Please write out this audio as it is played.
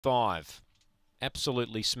5.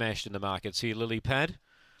 Absolutely smashed in the markets here, Lily Pad.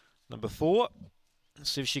 Number 4.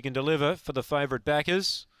 Let's see if she can deliver for the favourite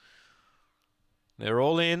backers. They're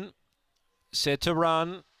all in. Set to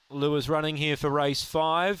run. Lewis running here for race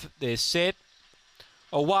 5. They're set.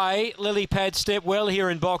 Away. Lily Pad step well here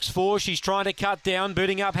in box 4. She's trying to cut down,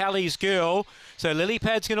 booting up Halley's Girl. So Lily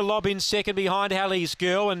Pad's going to lob in second behind Halley's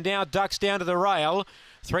Girl and now ducks down to the rail.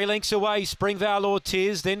 3 lengths away, Springvale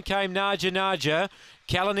Ortiz. Then came Naja Naja,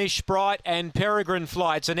 Callanish Sprite and Peregrine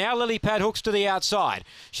Flight. So now Lily Pad hooks to the outside.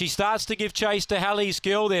 She starts to give chase to Halley's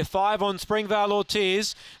Girl. They're 5 on Springvale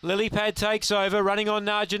Ortiz. Lily Pad takes over, running on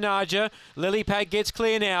Naja Naja. Lily Pad gets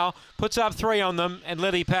clear now, puts up 3 on them, and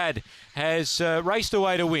Lily Pad has raced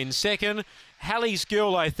away to win. Second, Halley's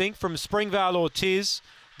Girl, I think, from Springvale Ortiz.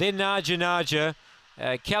 Then Naja Naja,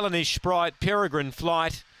 Callanish Sprite, Peregrine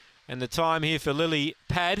Flight. And the time here for Lily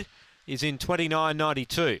Pad is in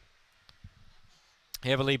 29.92.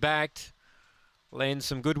 Heavily backed. Lands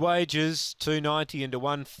some good wages. 290 into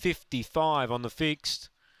 155 on the fixed.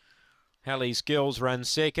 Halley's Girls runs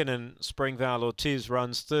second and Springvale Ortiz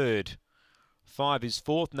runs third. 5 is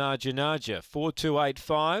fourth, Naja Naja.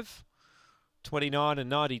 4-2-8-5. 29 and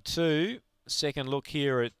 92. Second look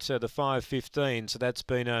here at the 5.15. So that's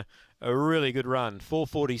been a really good run.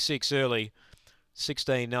 4.46 early.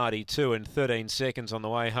 16.92 and 13 seconds on the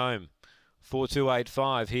way home.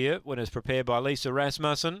 4.285 here. Winners prepared by Lisa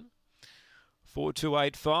Rasmussen.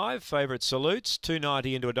 4.285. Favourite salutes.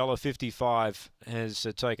 2.90 into $1.55 has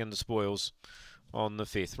taken the spoils on the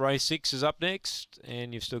 5th. Race 6 is up next,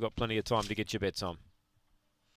 and you've still got plenty of time to get your bets on.